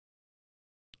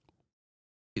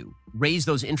raise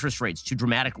those interest rates to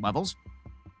dramatic levels.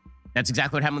 That's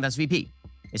exactly what happened with SVP.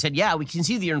 They said, yeah, we can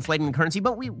see that you're inflating the currency,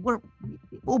 but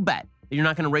we'll bet that you're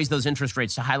not going to raise those interest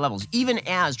rates to high levels, even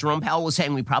as Jerome Powell was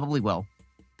saying we probably will.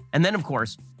 And then, of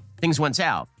course, things went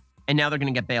south, and now they're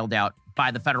going to get bailed out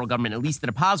by the federal government, at least the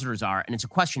depositors are, and it's a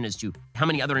question as to how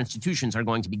many other institutions are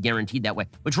going to be guaranteed that way,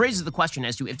 which raises the question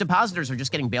as to if depositors are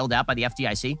just getting bailed out by the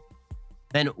FDIC,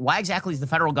 then why exactly is the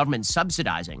federal government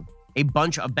subsidizing a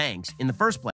bunch of banks in the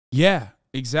first place? Yeah,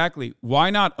 exactly. Why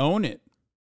not own it?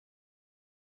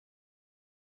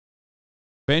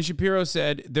 Ben Shapiro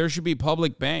said there should be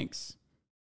public banks.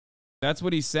 That's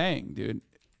what he's saying, dude.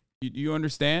 You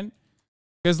understand?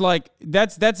 Because, like,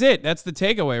 that's it. That's the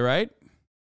takeaway, right?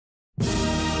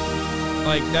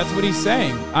 Like, that's what he's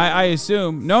saying. I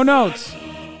assume. No notes.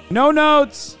 No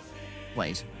notes.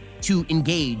 Place to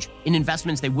engage in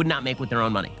investments they would not make with their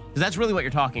own money. Because that's really what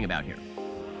you're talking about here.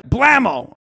 Blammo!